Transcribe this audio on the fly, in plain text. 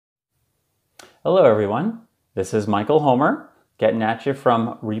Hello everyone, this is Michael Homer getting at you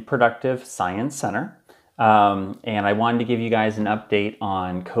from Reproductive Science Center. And I wanted to give you guys an update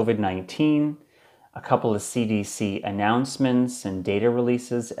on COVID-19, a couple of CDC announcements and data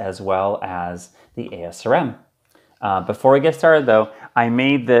releases, as well as the ASRM. Before we get started though, I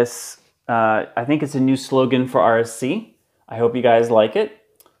made this, I think it's a new slogan for RSC. I hope you guys like it.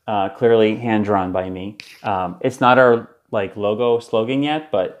 Clearly hand-drawn by me. It's not our logo slogan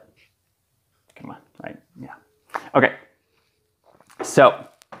yet, but come on, right? Yeah. Okay. So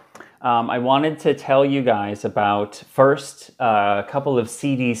I wanted to tell you guys about first a couple of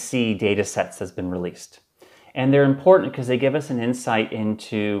CDC data sets that's been released. And they're important because they give us an insight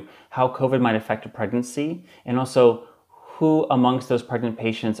into how COVID might affect a pregnancy and also who amongst those pregnant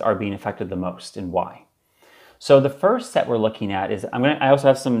patients are being affected the most and why. So the first set we're looking at is, I also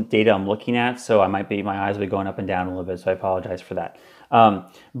have some data I'm looking at, so my eyes will be going up and down a little bit, so I apologize for that.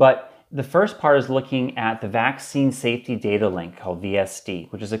 But the first part is looking at the Vaccine Safety Data Link, called VSD,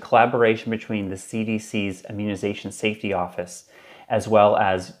 which is a collaboration between the CDC's Immunization Safety Office as well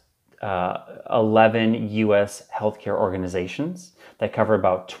as 11 U.S. healthcare organizations that cover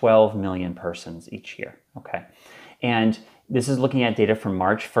about 12 million persons each year. Okay, and this is looking at data from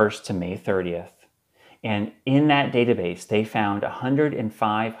March 1st to May 30th. And in that database, they found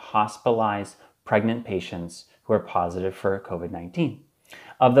 105 hospitalized pregnant patients who are positive for COVID-19.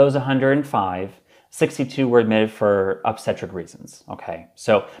 Of those 105, 62 were admitted for obstetric reasons, okay?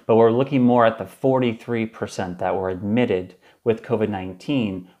 But we're looking more at the 43% that were admitted with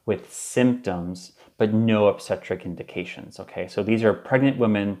COVID-19 with symptoms, but no obstetric indications, okay? So these are pregnant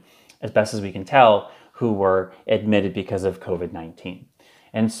women, as best as we can tell, who were admitted because of COVID-19.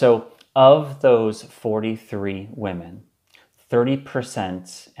 And so of those 43 women,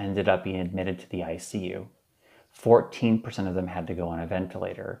 30% ended up being admitted to the ICU. 14% of them had to go on a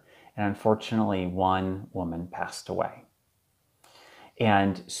ventilator, and unfortunately, one woman passed away.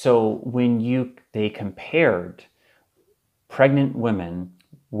 And so when they compared pregnant women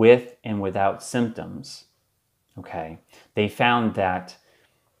with and without symptoms, okay, they found that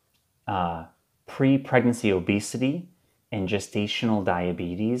pre-pregnancy obesity and gestational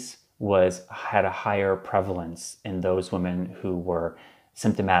diabetes had a higher prevalence in those women who were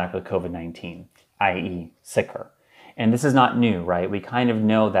symptomatic with COVID-19, i.e. sicker. And this is not new, right? We kind of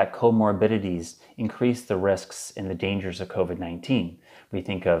know that comorbidities increase the risks and the dangers of COVID-19. We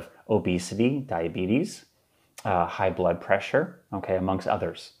think of obesity, diabetes, high blood pressure, okay, amongst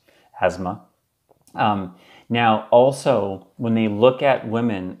others, asthma. Now, also, when they look at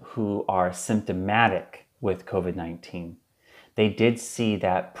women who are symptomatic with COVID-19, they did see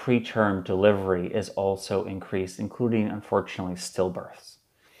that preterm delivery is also increased, including, unfortunately, stillbirths.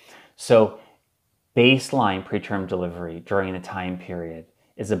 So baseline preterm delivery during the time period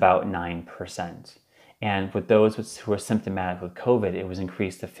is about 9%. And with those who are symptomatic with COVID, it was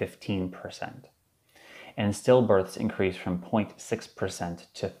increased to 15%. And stillbirths increased from 0.6%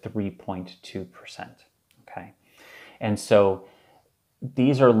 to 3.2%, okay? And so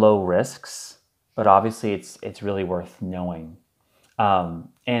these are low risks, but obviously it's really worth knowing.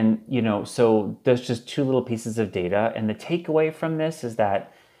 And, so there's just two little pieces of data. And the takeaway from this is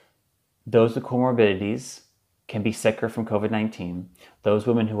that those with comorbidities can be sicker from COVID-19. Those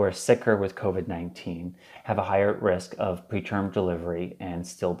women who are sicker with COVID-19 have a higher risk of preterm delivery and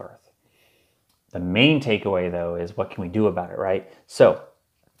stillbirth. The main takeaway, though, is what can we do about it, right? So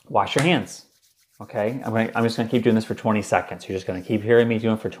wash your hands, okay? I'm just going to keep doing this for 20 seconds. You're just going to keep hearing me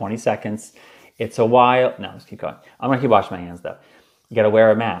doing it for 20 seconds. It's a while. No, let's keep going. I'm going to keep washing my hands, though. You got to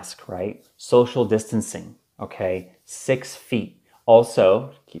wear a mask, right? Social distancing, okay? 6 feet.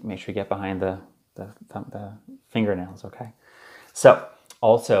 Also, make sure you get behind the fingernails, okay? So,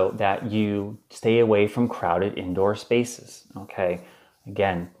 also that you stay away from crowded indoor spaces, okay?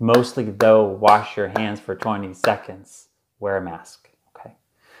 Again, mostly though, wash your hands for 20 seconds. Wear a mask, okay?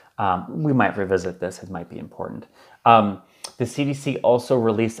 We might revisit this. It might be important. The CDC also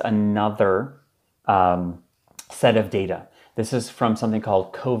released another set of data. This is from something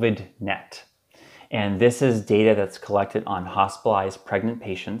called COVID-Net. And this is data that's collected on hospitalized pregnant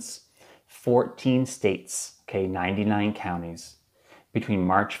patients, 14 states, okay, 99 counties, between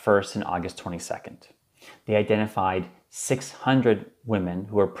March 1st and August 22nd. They identified 600 women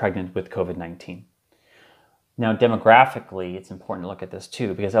who were pregnant with COVID-19. Now, demographically, it's important to look at this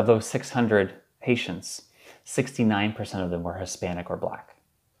too, because of those 600 patients, 69% of them were Hispanic or Black.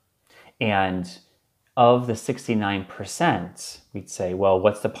 And of the 69%, we'd say, well,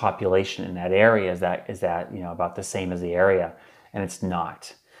 what's the population in that area? Is that about the same as the area? And it's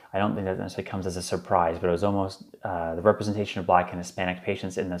not. I don't think that necessarily comes as a surprise, but it was almost the representation of Black and Hispanic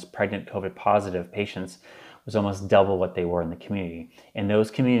patients in those pregnant COVID positive patients was almost double what they were in the community. In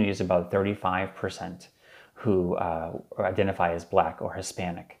those communities, about 35% who identify as Black or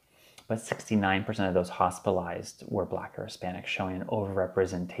Hispanic, but 69% of those hospitalized were Black or Hispanic, showing an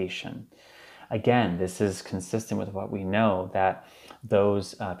overrepresentation. Again, this is consistent with what we know, that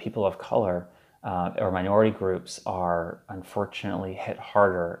those people of color or minority groups are unfortunately hit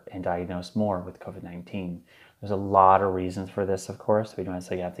harder and diagnosed more with COVID-19. There's a lot of reasons for this, of course, we don't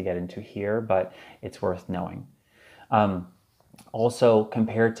necessarily have to get into here, but it's worth knowing. Also,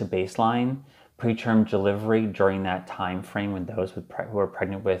 compared to baseline, preterm delivery during that time frame when those who were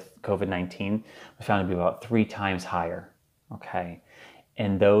pregnant with COVID-19 was found to be about 3 times higher, okay?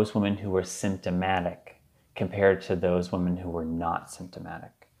 And those women who were symptomatic compared to those women who were not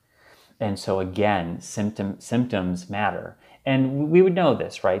symptomatic. And so again, symptoms matter. And we would know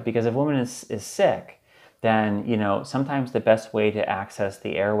this, right? Because if a woman is sick, then, you know, sometimes the best way to access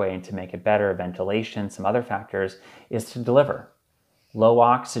the airway and to make it better, ventilation, some other factors, is to deliver. Low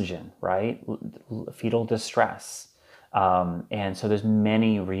oxygen, right? Fetal distress. And so there's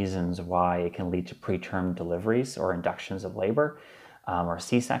many reasons why it can lead to preterm deliveries or inductions of labor or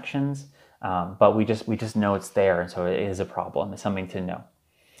C-sections. But we just know it's there, and so it is a problem. It's something to know.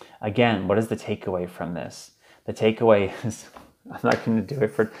 Again, what is the takeaway from this? The takeaway is, I'm going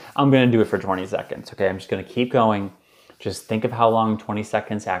to do it for 20 seconds. Okay, I'm just going to keep going. Just think of how long 20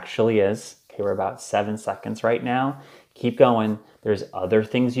 seconds actually is. Okay, we're about 7 seconds right now. Keep going. There's other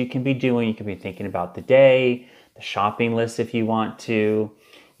things you can be doing. You can be thinking about the day, the shopping list if you want to.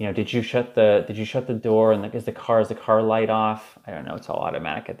 You know, did you shut the door, and is the car light off? I don't know. It's all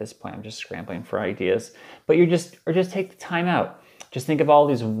automatic at this point. I'm just scrambling for ideas. But just take the time out. Just think of all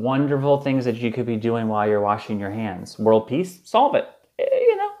these wonderful things that you could be doing while you're washing your hands. World peace, solve it.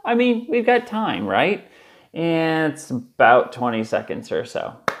 You know, I mean, we've got time, right? And it's about 20 seconds or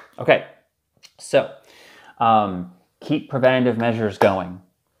so. Okay, so keep preventative measures going.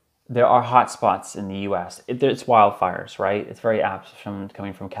 There are hot spots in the U.S. It's wildfires, right? It's very apt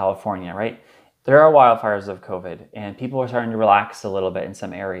coming from California, right? There are wildfires of COVID, and people are starting to relax a little bit in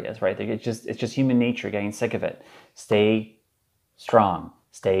some areas, right? It's just human nature getting sick of it. Stay strong,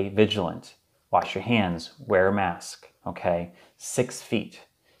 stay vigilant, wash your hands, wear a mask, okay? 6 feet,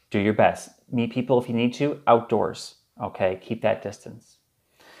 do your best. Meet people if you need to, outdoors, okay? Keep that distance.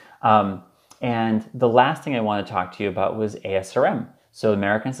 And the last thing I want to talk to you about was ASRM. So the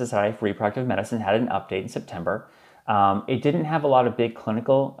American Society for Reproductive Medicine had an update in September. It didn't have a lot of big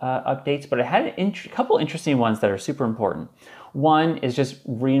clinical updates, but it had a couple interesting ones that are super important. One is just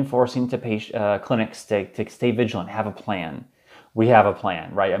reinforcing to clinics to stay vigilant, have a plan. We have a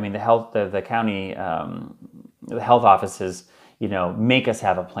plan, right? I mean, the county, the health offices, you know, make us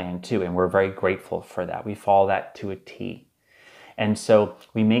have a plan too, and we're very grateful for that. We follow that to a T. And so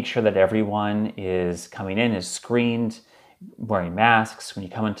we make sure that everyone is coming in, is screened, wearing masks. When you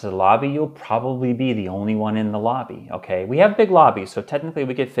come into the lobby, you'll probably be the only one in the lobby, okay? We have big lobbies, so technically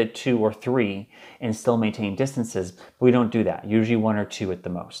we could fit 2 or 3 and still maintain distances, but we don't do that. Usually 1 or 2 at the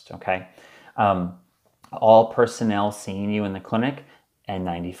most, okay? All personnel seeing you in the clinic,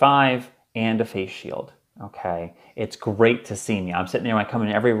 N95 and a face shield, okay? It's great to see me. I'm sitting there, when I come in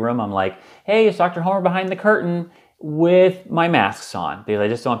every room, I'm like, hey, it's Dr. Homer behind the curtain with my masks on, because I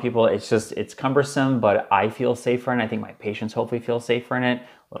just don't want people, it's cumbersome, but I feel safer, and I think my patients hopefully feel safer in it,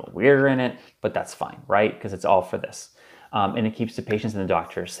 a little weirder in it, but that's fine, right? Because it's all for this. And it keeps the patients and the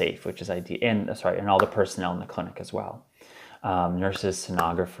doctors safe, which is ideal, and all the personnel in the clinic as well. Nurses,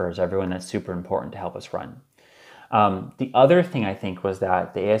 sonographers, everyone that's super important to help us run. The other thing I think was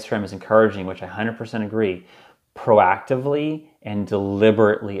that the ASRM is encouraging, which I 100% agree, proactively and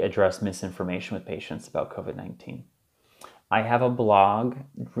deliberately address misinformation with patients about COVID-19. I have a blog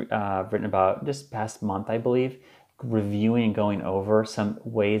written about this past month, I believe, reviewing and going over some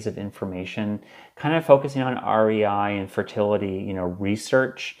ways of information, kind of focusing on REI and fertility, you know,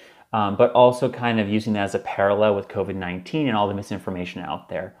 research, but also kind of using that as a parallel with COVID-19 and all the misinformation out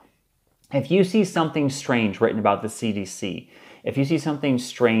there. If you see something strange written about the CDC, if you see something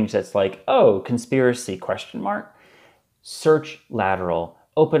strange that's like, oh, conspiracy, ? Search lateral,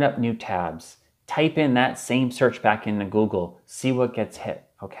 open up new tabs, type in that same search back into Google, see what gets hit,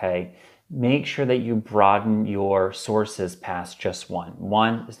 okay? Make sure that you broaden your sources past just one.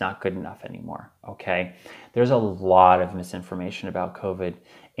 One is not good enough anymore, okay? There's a lot of misinformation about COVID,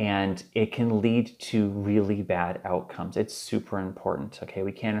 and it can lead to really bad outcomes. It's super important, okay?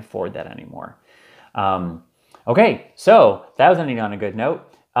 We can't afford that anymore. Okay, so that was ending on a good note.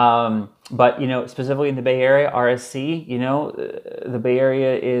 But, specifically in the Bay Area, RSC, the Bay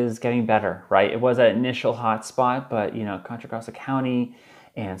Area is getting better, right? It was an initial hotspot, but, Contra Costa County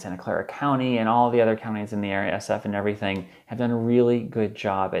and Santa Clara County and all the other counties in the area, SF and everything, have done a really good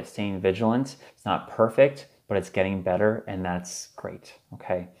job at staying vigilant. It's not perfect, but it's getting better, and that's great,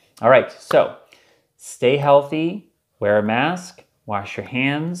 okay? All right, so stay healthy, wear a mask, wash your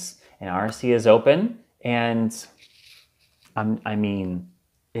hands, and RSC is open, and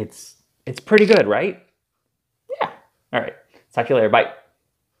it's pretty good, right? Yeah. All right. Talk to you later. Bye.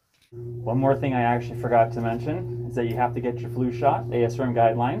 One more thing I actually forgot to mention is that you have to get your flu shot, ASRM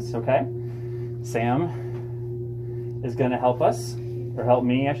guidelines, okay? Sam is going to help us, or help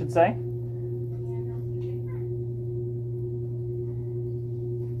me, I should say.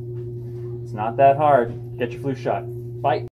 It's not that hard. Get your flu shot. Bye.